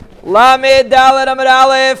Lamed Dalet Amud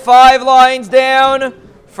Aleph, 5 lines down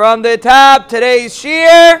from the top. Today's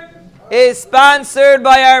shir is sponsored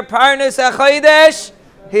by our Parnas HaChodesh.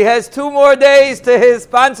 He has 2 more days to his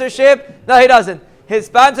sponsorship. No, he doesn't. His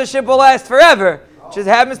sponsorship will last forever. Just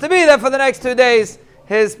happens to be that for the next 2 days,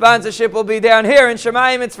 his sponsorship will be down here in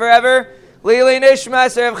Shemayim. It's forever. Lili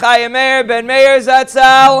Nishmas, Rav Chaim Meir, Ben Meir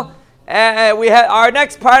Zatzal. We have our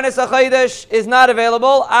next Parnas HaChodesh is not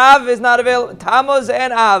available. Av is not available. Tammuz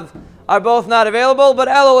and Av are both not available, but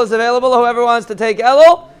Elul is available. Whoever wants to take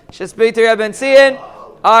Elul, Shespit Ben Tzion.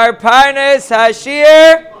 Our Parnas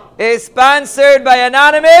Hashir is sponsored by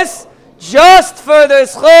Anonymous just for the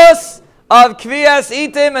schus of Kviyas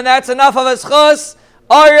Itim, and that's enough of a schus.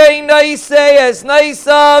 Arei Noisei es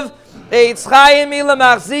Noisav, Eitz Chaim Ila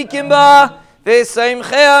Machzikim Ba,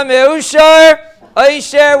 V'Simchea Meushar,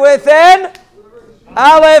 Oisher with an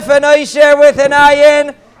Aleph and Oisher with an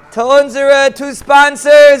Ayin, to unsere 2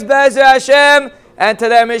 sponsors, Be'ezer Hashem, and to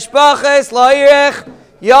their mishpaches, Lo'irech,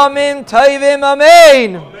 Yomim Tovim,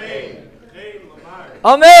 Amen.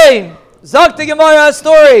 Amen. Zok the Gemara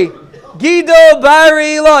story. Gido Bar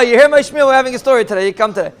Eloi. You hear my shmiel? We're having a story today. You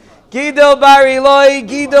come today. Gido Bar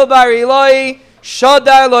Eloi.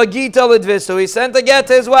 Shadar lo Gita Lidvisu. He sent a get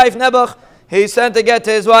to his wife Nebuch. He sent a get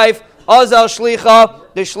to his wife Azal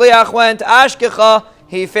Shlicha. The Shliach went Ashkecha.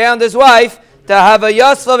 He found his wife to have a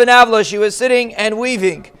Yasva and Avla. She was sitting and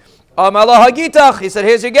weaving. Amala Hagitach. He said,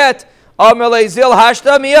 "Here's your get." Amale Zil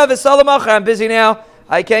Hashta Miya V'Salamach. I'm busy now.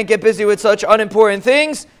 I can't get busy with such unimportant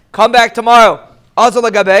things. Come back tomorrow. Azal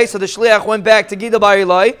Agabe. So the Shliach went back to Gido Bar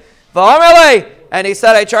Eloi. V'Amale. And he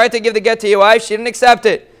said, "I tried to give the get to your wife. She didn't accept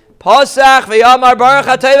it." Pasach v'yamar Baruch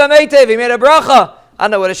HaTeva Meitiv. He made a bracha. I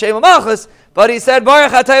don't know what a Shem Malchus, but he said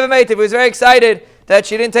Baruch HaTeva Meitiv. He was very excited that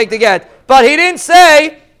she didn't take the get. But he didn't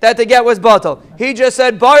say that the get was batal. He just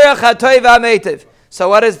said Baruch HaTeva Meitiv. So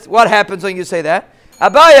what happens when you say that?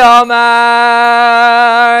 Abaya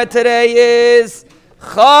Amar. Today is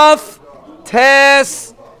Chaf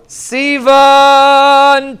Tes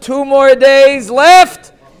Sivan. 2 more days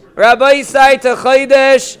left. Rabbi Isai to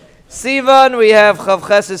Chodesh Sivan. We have Chav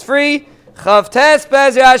Ches is free. Chav Tes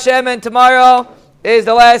Be'ezer Hashem, and tomorrow is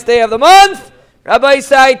the last day of the month. Rabbi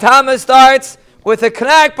Isai Thomas starts with a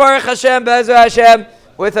Knak Baruch Hashem Be'ezer Hashem,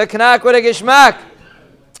 with a Knak with a Gishmak.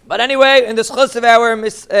 But anyway, in the schus of our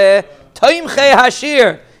Toimche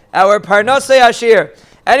Hashir, our Parnasei Hashir.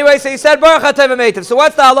 Anyway, so he said Baruch HaTeva Meitiv. So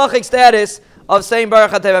what's the halachic status of saying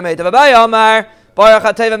Baruch HaTeva Meitiv? Abaya Omar, Baruch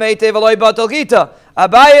HaTeva Meitiv, Eloi Batal Gita.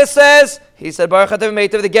 Abaya says, he said Baruch HaTeva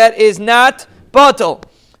Meitiv, the get is not batal.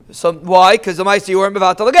 So why? Because the Maisi you weren't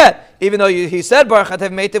mevatel the get. Even though he said Baruch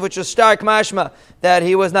HaTeva Meitiv, which was stark mashma, that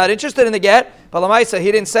he was not interested in the get, but the Maisi,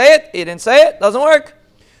 he didn't say it, doesn't work.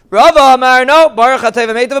 Rava Amar, no, Baruch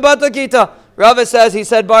HaTeva Meitiv Batal Gita. Rava says he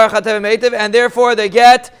said Baruch HaTeva Meitiv, and therefore the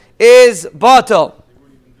get is batal.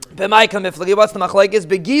 B'mai what's the machlekes?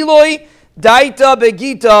 Begiloi daita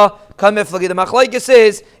begita kamiflagi. The machlekes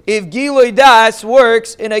is if giloi das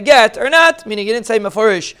works in a get or not, meaning you didn't say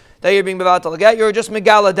mefurish that you're being mevatel get, you're just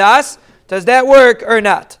megala das. Does that work or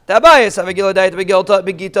not? Abaye says giloi daita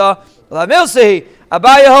begita la milsi.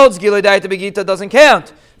 Abaye holds giloi daita begita doesn't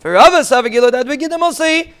count. For Rava says giloi daita begita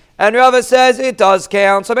milsi, and Rava says it does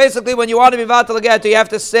count. So basically, when you want to be mevatel get, you have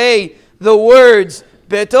to say the words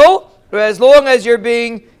bittul. As long as you're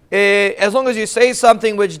being as long as you say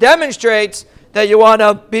something which demonstrates that you want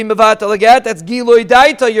to be mevatel get, that's giloi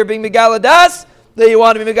daita, you're being megaladas, that you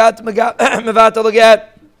want to be mevatel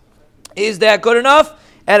get. Is that good enough?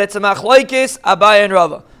 And it's a machlokes Abaye and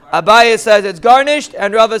Rava. Abaye says it's garnished,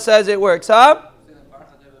 and Rava says it works. Huh?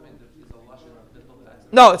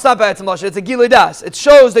 No, it's not bad. It's a lashon. It's a giloi das. It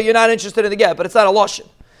shows that you're not interested in the get, but it's not a lashon.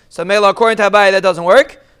 So Mela, according to Abaye, that doesn't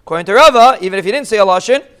work. According to Rava, even if you didn't say a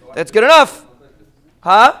lashon, that's good enough.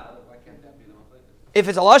 Huh? If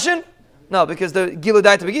it's a lashon? No, because the gilui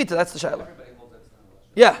daita begita, that's the shayla.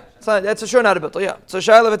 Yeah, that's a sure not a bittul. Yeah, so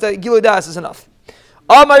shayla if it's a gilui das is enough.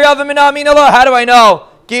 How do I know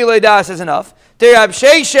gilui das is enough?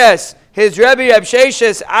 His Rebbe Reb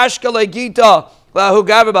Sheshes Ashkele Gita lahu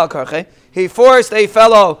gaver bal karche. He forced a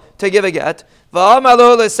fellow to give a get. He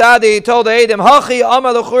told the Eidim hachi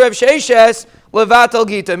amar l'chu Reb Sheshes levatel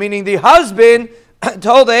Gita, meaning the husband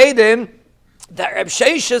told the Eidim that Reb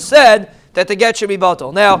Sheshes said that the get should be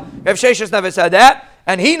batal. Now, Reb Sheshes never said that,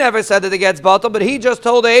 and he never said that the get's batal, but he just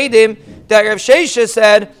told the Eidim that Reb Sheshes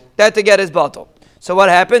said that the get is batal. So what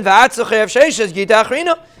happened? V'atzach Reb Sheshes gita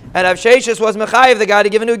achrina, and Reb Sheshes was mechayiv the guy to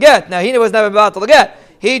give a new get. Now, he was never batal the get.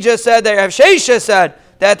 He just said that Reb Sheshes said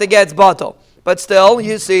that the get's batal. But still,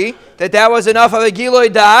 you see that was enough of a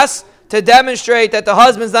giloi das to demonstrate that the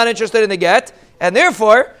husband's not interested in the get, and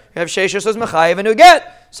therefore, Rav Sheshes was mechayev and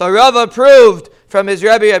get. So Rava proved from his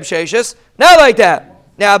Rebbe Rav Sheshes, not like that.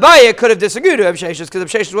 Now Abaye could have disagreed with Rav Sheshes because Rav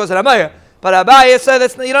Sheshes wasn't Amayah. But Abaye said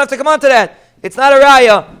you don't have to come on to that. It's not a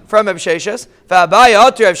raya from Rav Sheshes. V'Abaye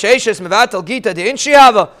oter Rav Sheshes mevatel gita de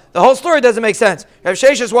inshiyava. The whole story doesn't make sense. Rav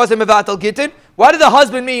Sheshes wasn't mevatel gittin. What did the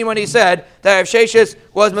husband mean when he said that Rav Sheshes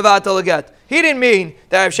was mevatel get? He didn't mean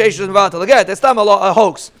that Rav Sheshes was mevatel get. That's not a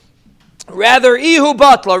hoax. Rather, ihu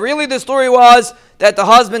batla. Really, the story was that the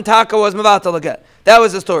husband Taka was mevatel get. That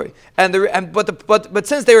was the story. But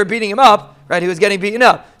since they were beating him up, right? He was getting beaten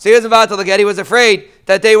up. So he was mevatel get. He was afraid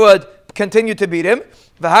that they would continue to beat him.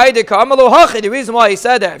 The reason why he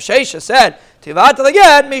said that, Shesha said,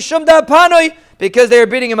 because they were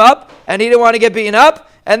beating him up, and he didn't want to get beaten up,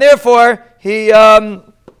 and therefore he said a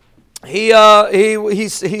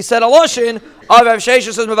lashon of Rav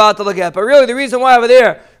Sheshes was mevatel get. But really, the reason why over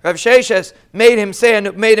there Rav Sheshes made him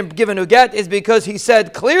give a new get is because he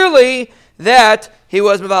said clearly that he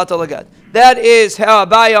was mevatel get. That is how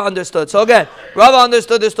Abaya understood. So again, Rava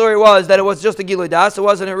understood the story was that it was just a Gilui Das, it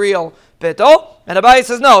wasn't a real Bittul. And Abaya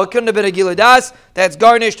says, no, it couldn't have been a Gilui Das. That's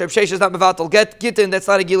garnished. Rav Sheshes is not mevatel Gittin. That's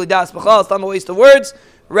not a Gilui Das. It's not a waste of words.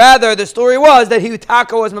 Rather, the story was that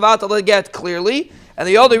Taka was mevatel Get clearly. And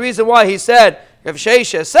the only reason why he said Rav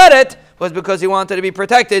Sheshes said it was because he wanted to be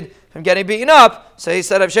protected from getting beaten up. So he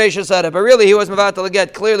said Rav Sheshes said it. But really, he was mevatel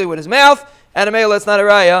Get clearly with his mouth. And it's not a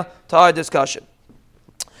raya to our discussion.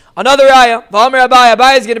 Another raya, V'amer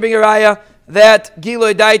Abaye is going to bring a raya that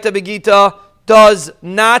Gilui Daita Begita does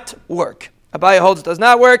not work. Abaye holds it does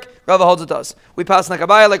not work, Rava holds it does. We pass like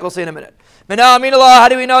Abaye, like we'll see in a minute. How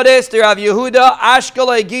do we know this? The Rav Yehuda,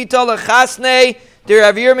 Ashkelei Gita Lechasnei, the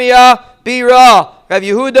Rav Yirmiyah, Bira. Rav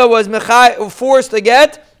Yehuda was forced to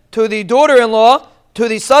get to the daughter-in-law, to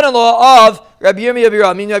the son-in-law of Rav Yirmiyah Bira.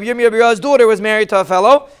 I mean, Rav Yirmiyah Bira's daughter was married to a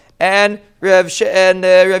fellow, and Rav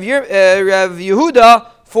Yehuda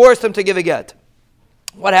forced him to give a get.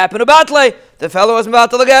 What happened to Batle? The fellow was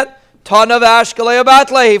mevatel get. Ton of Ashkelei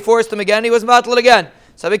Batle. He forced him again. He was mevatel again.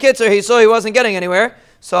 So Bekitzer, he saw he wasn't getting anywhere.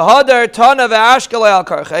 So Hadar ton of Ashkelei al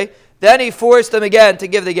Karche. Then he forced him again to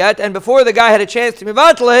give the get. And before the guy had a chance to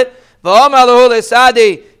mevatel it, V'amalahu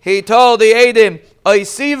Sadi, he told the Edim,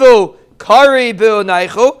 Oisivu Kari Bu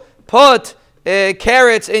Naichu, put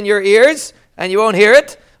carrots in your ears, and you won't hear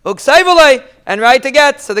it. Uksayvulei, and write the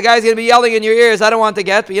get. So the guy's going to be yelling in your ears, I don't want the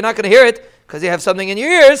get, but you're not going to hear it because you have something in your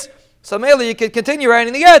ears. So maybe you could continue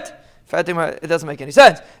writing the get. It doesn't make any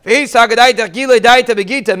sense. If you're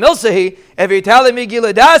telling me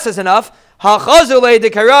Gilui Das is enough,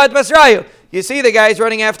 you see the guy's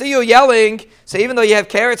running after you, yelling. So even though you have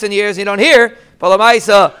carrots in your ears, you don't hear. But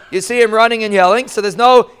you see him running and yelling. So there's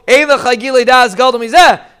no Gilui Das Goldem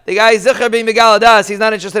Izeh. The guy is Zichar being Megal Das. He's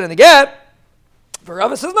not interested in the get. But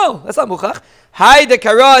Rava says no. That's not muchach. Hai de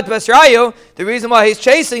karat basrayu. The reason why he's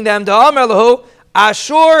chasing them, the Amar lahu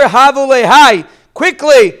Ashur havu lehai.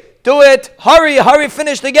 Quickly do it. Hurry,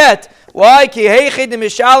 finish the get. Why? Ki heichid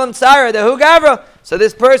mishalim tzara dehu gavra. So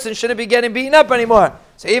this person shouldn't be getting beaten up anymore.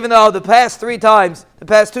 So even though the past two times,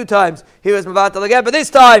 he was mevatel get, but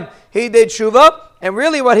this time he did shuva, and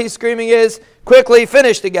really what he's screaming is, quickly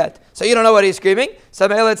finish the get. So you don't know what he's screaming. So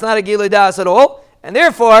it's not a Gilui Das at all, and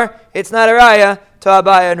therefore it's not a raya to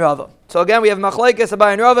Abaye and Rava. So again, we have machlekes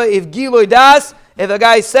Abaye and Rava. If Gilui Das, if a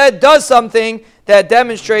guy does something that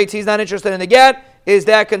demonstrates he's not interested in the get, is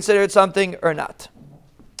that considered something or not?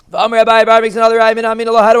 V'amar Abaye Bar makes another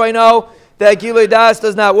raya. How do I know that Gilui Das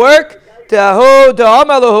does not work?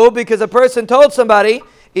 Because a person told somebody,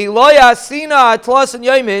 if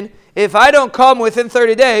I don't come within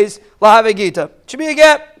 30 days, lahav gita. Should be a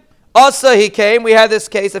get. Also, he came. We had this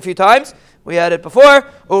case a few times. We had it before.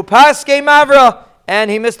 Upaske mavra, and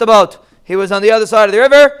he missed the boat. He was on the other side of the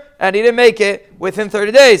river, and he didn't make it within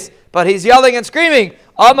 30 days. But he's yelling and screaming.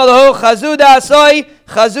 Amalahu chazuda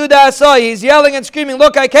asoi. He's yelling and screaming.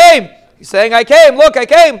 Look, I came. He's saying, I came. Look, I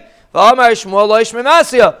came.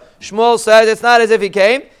 Shmuel says it's not as if he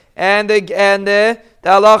came, and the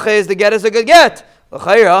halacha is the get is a good get.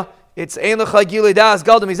 It's ein lecha Gilui Das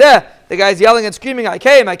Goldem Izeh. The guy's yelling and screaming, I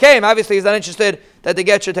came. Obviously, he's not interested that the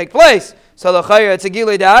get should take place. So it's a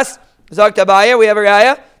Gilui Das. Zakt Abaye, we have a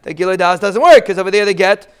raya. The Gilui Das doesn't work because over there the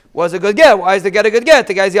get was a good get. Why is the get a good get?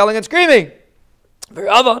 The guy's yelling and screaming.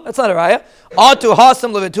 That's not a raya. Atu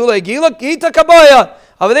hasam levetule gita kaboya.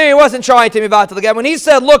 Over there he wasn't trying to mevatel the get. When he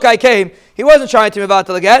said, look, I came, he wasn't trying to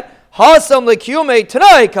mevatel the get. Hasam lekyume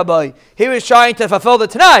tanai kaboy. He was trying to fulfill the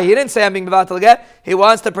tanai. He didn't say I'm being mevatel the get. He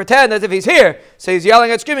wants to pretend as if he's here. So he's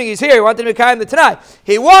yelling and screaming, he's here. He wanted to be kind the tanai.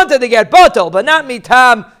 He wanted to get batel, but not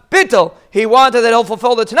mitam bittel. He wanted that he'll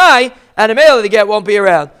fulfill the tanai, and the male of the get won't be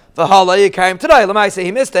around. V'hala yikayim today. Lamaisa,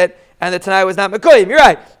 he missed it, and the Tanai was not Mekuyim. You're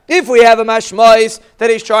right. If we have a mashmois that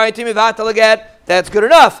he's trying to mivatal a get, that's good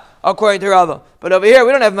enough, according to Rava. But over here,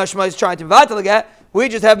 we don't have mashmois trying to mivatal a get. We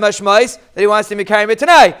just have mashmois that he wants to Mekayim it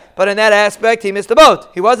tonight. But in that aspect, he missed the boat.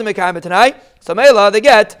 He wasn't Mekayim it tonight. So Mela, the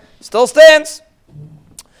get, still stands.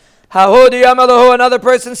 Another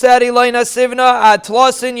person said, what happened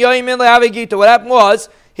was,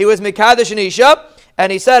 he was Mekadesh and Isha, and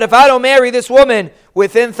he said, if I don't marry this woman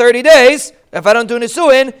within 30 days, if I don't do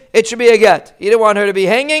Nisuin, it should be a get. He didn't want her to be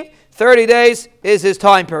hanging. 30 days is his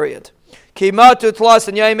time period. Kimatu Tlas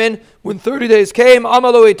and Yamin, when 30 days came,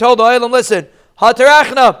 Amalu, he told the Olam, listen,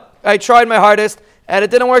 Hatarachna, I tried my hardest, and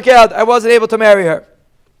it didn't work out. I wasn't able to marry her.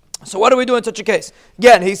 So what do we do in such a case?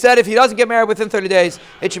 Again, he said if he doesn't get married within 30 days,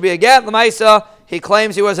 it should be a get. Lamaisa, he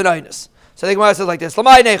claims he was an Einus. So the Gemara says like this: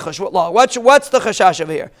 Lamai nechush, what law? What's the chashash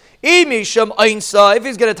over here? Imisham einsa. If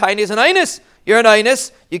he's going to tie, he's an Einus. You're an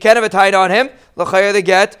Einus. You can't have a tie on him. L'chayr the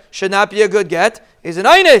get should not be a good get. He's an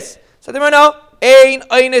Einus. So the Gemara no. Ein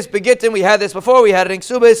Einus begittin. We had this before. We had it in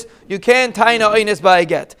Ksubis. You can't tie no Einus by a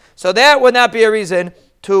get. So that would not be a reason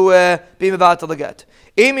to be mevatel the get.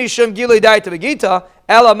 Imisham gilui daita begita.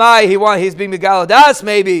 Elamai, he's being megaladas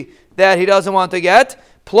maybe that he doesn't want to get.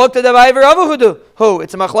 Pluk to the Rava Hudu. Who?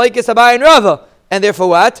 It's a machlaikis Abai and Rava. And therefore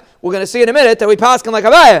what? We're going to see in a minute that we pass like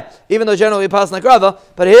Abaya. Even though generally we pass like Rava.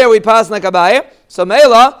 But here we pass like Abaya. So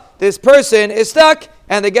Mela, this person is stuck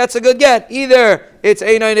and the get's a good get. Either it's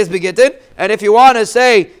Einain is begittin. And if you want to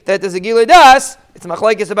say that there's a Gilui Das, it's a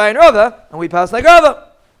machlaikis Abai and Rava. And we pass like Rava.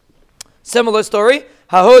 Similar story.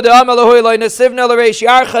 Hahuda Amalahu Eloi Nesivna L'Reish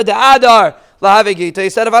Yarcha De'adar. He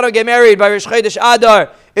said, if I don't get married by Rish Chodesh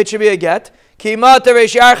Adar, it should be a get. Kimata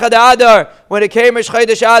Rish Yarcha Adar. When it came Rish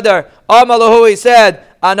Chodesh Adar, Amalahu, he said,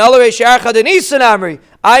 Anala Rish Yarcha de Nisan Amri.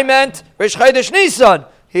 I meant Rish Chodesh Nisan.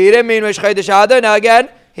 He didn't mean Rish Chodesh Adar. Now again,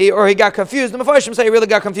 he got confused. The Mefarshim say he really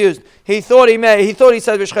got confused. He thought he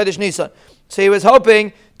said Rish Chodesh Nisan. So he was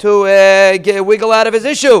hoping to wiggle out of his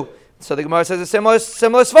issue. So the Gemara says a similar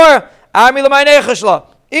svara. Ami l'may nechashla.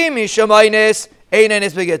 Imi shamaynes.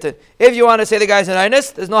 If you want to say the guy's an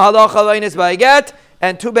Einus, there's no halacha Einus by a get,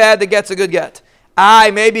 and too bad the get's a good get.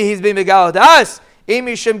 Maybe he's been megal das.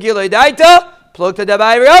 Imishim gilei daita, pluk to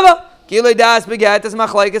dabai rava. Gilei das beget is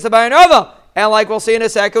machlaikis abai rava. And like we'll see in a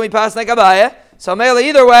second, we pass like abaya. So mainly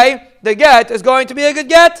either way, the get is going to be a good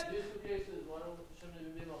get.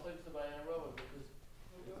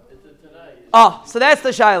 So that's the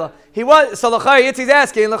shaila. He was so l'chayr Yitzhi's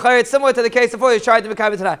asking l'chayr. It's similar to the case before he tried to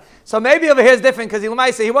become tonight. So maybe over here is different because he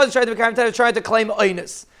wasn't trying to become tonight. He was trying to claim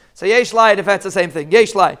oinus. So yesh lied if that's the same thing.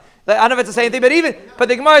 Yesh lied. I don't know if it's the same thing, but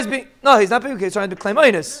the Gemara is being no. He's not being. He's trying to claim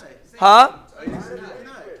oinus. Huh?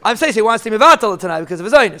 I'm saying he wants to mevatel tonight because of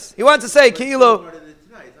his oinus. He wants to say kilo.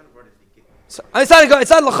 So, it's not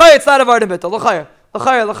l'chayr. It's not a vardim bit. L'chayr.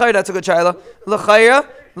 That's a good shaila.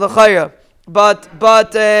 L'chayr. But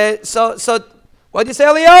so. What do you say,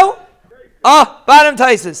 Elio? Bottom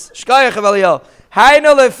Taisis. Shkayach of Elio.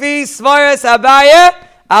 Hainu lefi svaras abaya,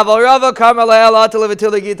 aval rava karma le'ala to live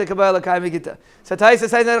until the gita kabbalah kaimi gita. So Taisis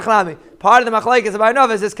says in the part of the machlaik is about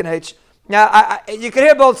Nova is this H. Now, you can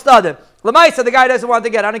hear both studim. Lamaisa, the guy doesn't want to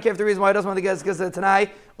get. I don't care if the reason why he doesn't want to get is because of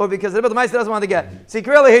Tanai or because of the Lamaisa doesn't want to get. So you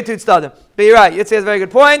can really hear two studim. But you're right. Yitzhak has a very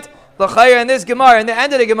good point. L'chayr in this Gemara, in the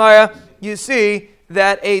end of the Gemara, you see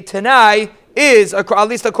that a Tanai is, at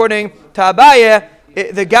least according to Abaye,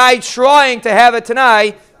 the guy trying to have a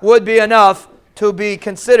Tanai would be enough to be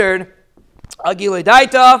considered a Gilui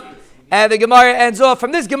Daita. And the Gemara ends off.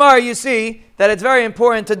 From this Gemara, you see that it's very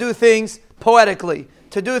important to do things poetically,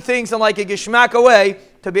 to do things in like a gishmak way,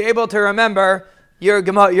 to be able to remember your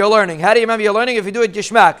learning. How do you remember your learning? If you do it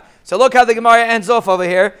gishmak. So look how the Gemara ends off over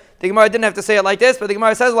here. The Gemara didn't have to say it like this, but the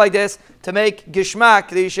Gemara says it like this to make gishmak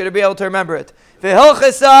that you should be able to remember it.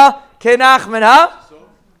 V'hilchisa kenachmin,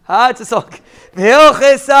 it's a song.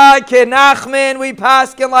 V'hilchisa kenachmin, we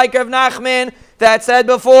paskin like Rav Nachman that said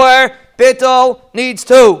before, bittul needs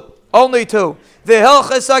two, only two.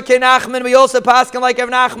 V'hilchisa kenachmin, we also paskin like Rav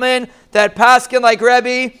Nachman that paskin like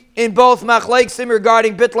Rebbe in both machlaiksim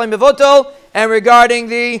regarding bittul and mevutul and regarding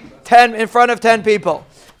the 10 in front of 10 people.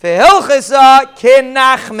 V'hilchisa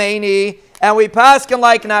kenachmeni, and we paskin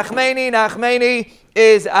like Nachmani. Nachmani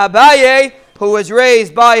is Abaye, who was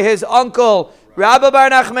raised by his uncle Rabbi Bar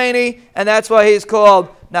Nachmani, and that's why he's called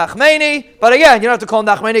Nachmani. But again, you don't have to call him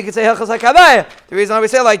Nachmani, you can say Hilchas HaKavaya. The reason why we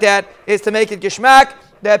say it like that is to make it gishmak,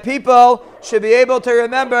 that people should be able to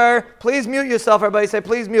remember. Please mute yourself, everybody say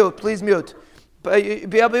please mute. But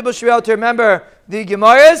people should be able to remember the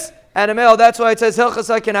Gemaras and the Mel. That's why it says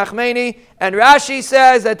Hilchas HaKavaya. And Rashi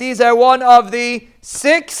says that these are one of the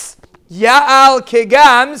 6 Ya'al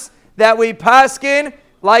Kigams that we paskin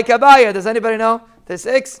like Abaya. Does anybody know? The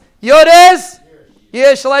 6. Yod is?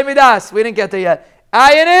 Yesh Shalai Midas. We didn't get there yet.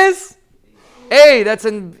 Ayin is? Eid. That's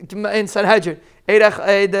in Sanhedrin.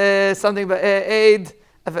 Eid, something, but Eid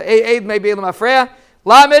may be Ilam Afreya.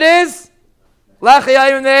 Lamed is?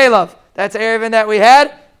 Lachayim Ne'elav. That's Erevin that we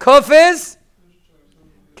had. Kuf is?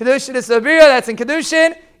 Kedushin is Sabira. That's in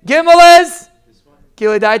Kedushin. Gimel is?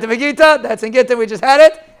 Kili Daita Vegita. That's in Gittin. We just had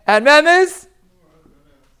it. And Mem is?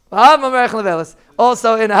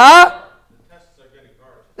 Also in Ha.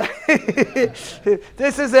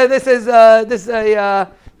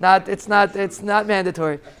 It's not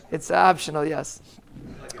mandatory. It's optional, yes.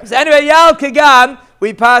 So anyway, Yal Kigam,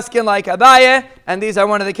 we paskin like Abaye, and these are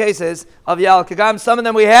one of the cases of Yal Kigam. Some of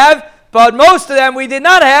them we have, but most of them we did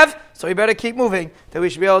not have, so we better keep moving, that we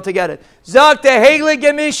should be able to get it. Zok tehegli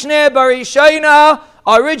gemishne barishayna.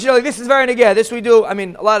 Originally, this is very negay. This we do, a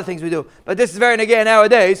lot of things we do, but this is very negay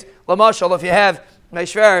nowadays. Lamashal, if you have,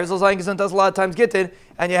 Meishver, Zolzangisan does a lot of times Gittin,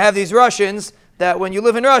 and you have these Russians, that when you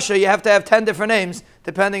live in Russia, you have to have 10 different names,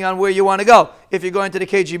 depending on where you want to go. If you're going to the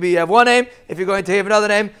KGB, you have one name. If you're going to have another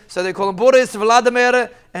name, so they call him Boris, Vladimir,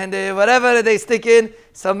 and whatever they stick in.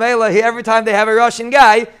 So Mela, every time they have a Russian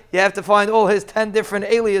guy, you have to find all his 10 different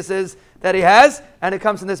aliases that he has, and it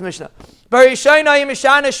comes in this Mishnah. Originally,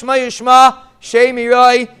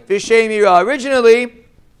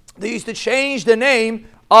 they used to change the name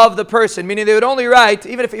of the person, meaning they would only write,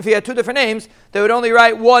 even if he had 2 different names, they would only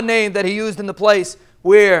write one name that he used in the place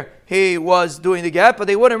where he was doing the get, but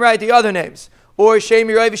they wouldn't write the other names. Or Shem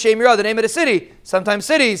Yirai v'Shem Yirah, the name of the city. Sometimes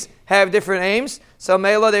cities have different names, so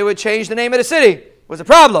Mela, they would change the name of the city. It was a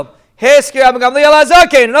problem. Another takana of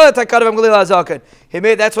Gamliel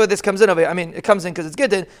Azaken. That's why this comes in over here. It comes in because it's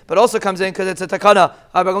Gittin, but also comes in because it's a takana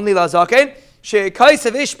of Gamliel Azaken.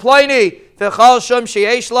 She'ekaisav ish ploini v'chal shum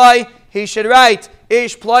she'esh lai. He should write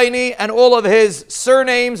Ish Pliny and all of his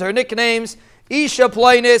surnames or nicknames. Isha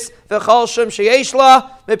Plynis v'chal shum sheyesh la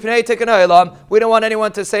mipnei tikkun ha'olam. We don't want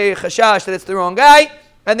anyone to say chashash that it's the wrong guy,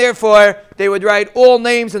 and therefore they would write all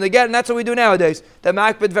names in the get, and that's what we do nowadays. The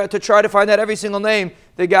makbid to try to find out every single name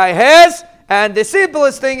the guy has, and the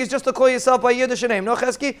simplest thing is just to call yourself by Yiddish name. No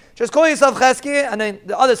Cheski, just call yourself Cheski, and then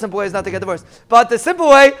the other simple way is not to get divorced. But the simple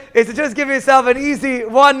way is to just give yourself an easy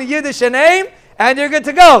one Yiddish name, and you're good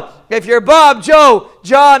to go. If you're Bob, Joe,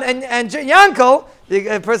 John, and Yankel,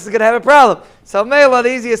 the person's going to have a problem. So Mela, the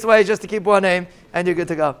easiest way is just to keep one name, and you're good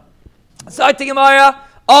to go. Sakti Gemara,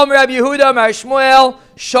 Rabbi Yehuda, Mar Shmuel,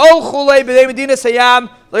 Sholchu le b'nei Medina Sayam,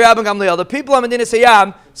 Rabbi Gamliel. The people of Medina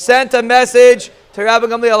Sayam sent a message to Rabbi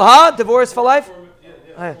Gamliel. Divorce for life?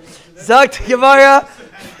 Sakti Gemara,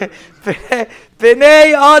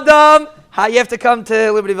 B'nei Adam. You have to come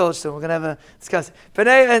to Liberty Village soon. We're going to have a discussion.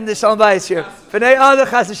 B'nei, and the Shalom Bayis here. B'nei Adam,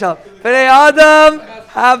 Chas v'Shalom. B'nei Adam,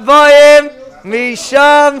 Habayim,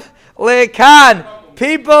 Misham, Lekan.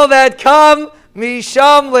 People that come,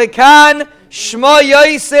 Misham, Lekan, Shma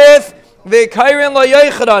Yosef, V'kairin lo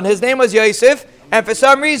Yechanan. His name was Yosef, and for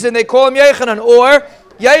some reason they call him Yechanan. Or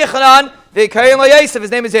Yechanan, V'kairin lo Yosef.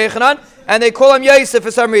 His name is Yechanan, and they call him Yosef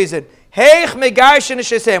for some reason. Heich Megarshin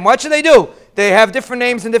Shesem. What should they do? They have different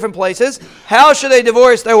names in different places. How should they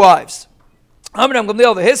divorce their wives? Amram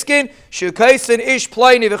Gamliel v'Hiskin, Shukaisin Ish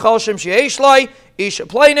Pliny v'chal shem she'esh lai, Isha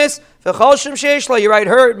Plainis v'chal shem she'esh lai. You write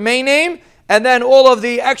her main name, and then all of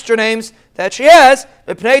the extra names that she has.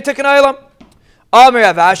 V'pnei tikkun ha'olam. Amr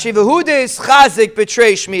Avashi v'hudes chazik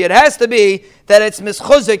b'trei shmi. It has to be that it's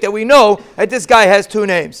mischuzik, that we know that this guy has 2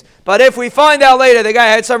 names. But if we find out later the guy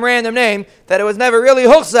had some random name, that it was never really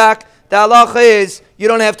huchzak, the halacha is you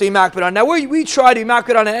don't have to be makbid on. Now we try to be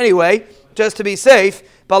makbid on it anyway, just to be safe.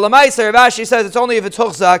 But Lamaisa Rav Ashi says it's only if it's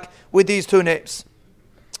huchzak with these 2 names.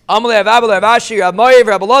 Amalei Rav Abel, Rav Ashi, Rav Moyev,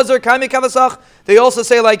 Rav Elazar, Kami Kavasach. They also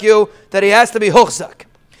say like you that he has to be huchzak.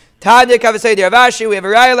 Tanya Kavasei Rav Ashi. We have a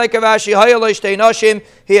raya like Rav Ashi. Hayaloi Shtei Nashim.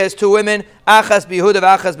 He has 2 women. Achas b'Yehuda,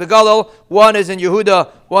 Achas b'Galil. One is in Yehuda,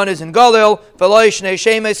 one is in Galil. V'loi Shnei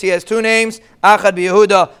Shemes. He has 2 names. Achad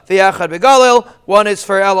b'Yehuda, v'Achad b'Galil. One is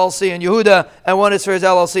for LLC in Yehuda, and one is for his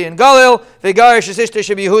LLC in Galil. V'garish Shishta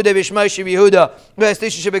sheb'Yehuda, b'Shmai sheb'Yehuda,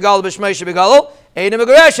 v'Estisha sheb'Galil, b'Shmai sheb'Galil. Ein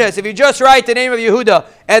Megareshes. If you just write the name of Yehuda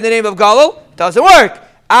and the name of Galil, it doesn't work.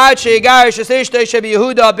 Ad she'garish Shishta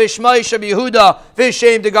sheb'Yehuda, b'Shmai sheb'Yehuda,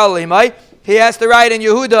 v'Shem de Galil. He has to write in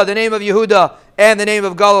Yehuda the name of Yehuda and the name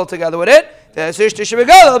of Galil together with it. V'Estisha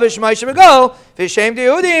sheb'Galil, b'Shmai sheb'Galil, v'Shem de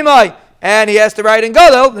Yehuda. And he has to write in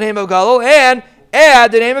Galil the name of Galil and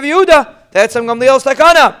add the name of Yehuda. That's some Gamliel's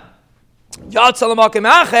takana.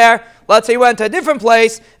 Let's say he went to a different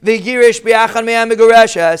place. If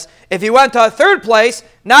he went to a third place,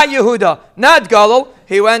 not Yehuda, not Galil,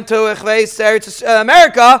 he went to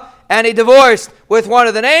America and he divorced with one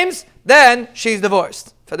of the names, then she's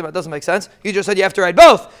divorced. That doesn't make sense. You just said you have to write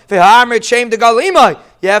both. You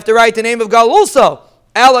have to write the name of Gal also.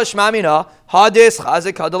 Hadis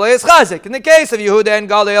chazik hadalei is chazik. In the case of Yehuda and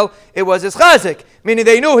Galil, it was his chazik, meaning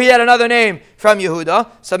they knew he had another name from Yehuda.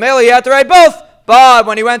 So Mela, he had to write both. But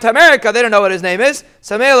when he went to America, they don't know what his name is.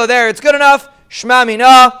 So Mela, there it's good enough. Shma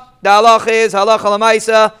mina. The halach is halacha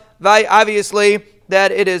lamaisa. Obviously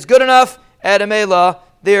that it is good enough. At Mela,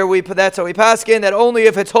 there that's how we paskin, that only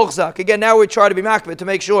if it's huchzak. Again, now we try to be makbid to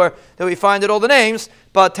make sure that we find out all the names,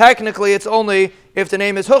 but technically it's only if the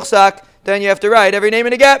name is huchzak, then you have to write every name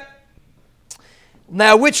in a get.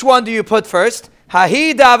 Now, which one do you put first?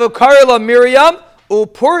 Hahi davu Miriam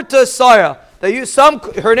upurta Sarah.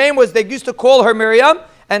 Her name was, they used to call her Miriam,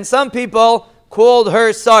 and some people called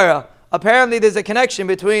her Sarah. Apparently there's a connection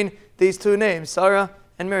between these two names, Sarah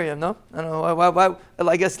and Miriam, no? I don't know why.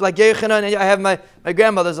 I guess like Yechanan, and I have my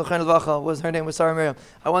grandmother's her name was Sarah Miriam.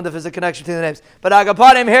 I wonder if there's a connection between the names. But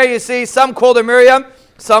Agapanim, here you see, some called her Miriam,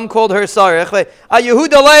 some called her Sarah.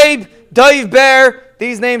 Yehuda Leib, Daiv Bear,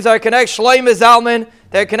 these names are connected. Shloim Zalman,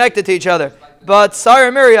 they're connected to each other. But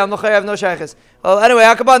Sarah Miriam, have no shaykhs. Well, anyway,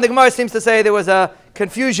 Akaban the Gemara seems to say there was a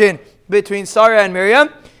confusion between Sarah and Miriam.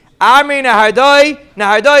 Amri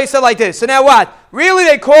Nahardai said like this. So now what? Really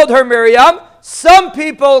they called her Miriam. Some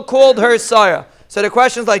people called her Sarah. So the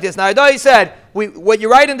question's like this. Nahardai said, what you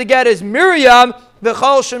write in the get is Miriam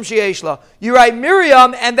v'chol shem sheyesh. You write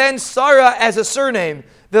Miriam and then Sarah as a surname.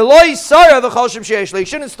 V'loi Sarah v'chol shem sheyesh. You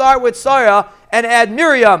shouldn't start with Sarah and add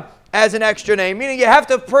Miriam as an extra name. Meaning you have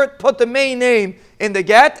to put the main name in the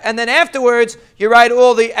get, and then afterwards you write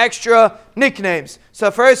all the extra nicknames.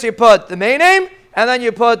 So first you put the main name, and then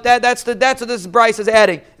you put that. That's what this Bryce is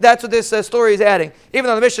adding. That's what this story is adding. Even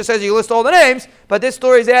though the Mishnah says you list all the names, but this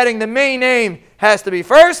story is adding the main name has to be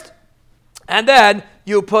first, and then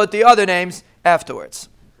you put the other names afterwards.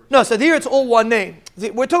 No, so here it's all one name.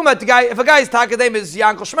 We're talking about the guy. If a guy's Taka name is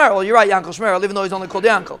Yankel Shmerel, you're right, Yankel Shmerel, even though he's only called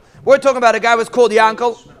Yankel. We're talking about a guy who was called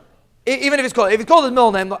Yankel. Even if he's called his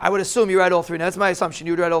middle name, I would assume you write all three names. That's my assumption.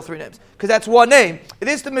 You would write all three names because that's one name.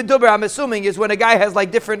 This the meduber, I'm assuming, is when a guy has like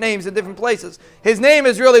different names in different places. His name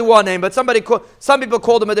is really one name, but some people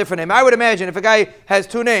called him a different name. I would imagine if a guy has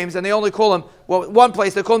two names and they only call him one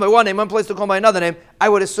place they call him by one name, one place they call him by another name, I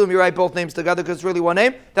would assume you write both names together because it's really one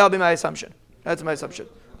name. That would be my assumption. That's my assumption.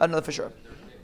 I don't know for sure.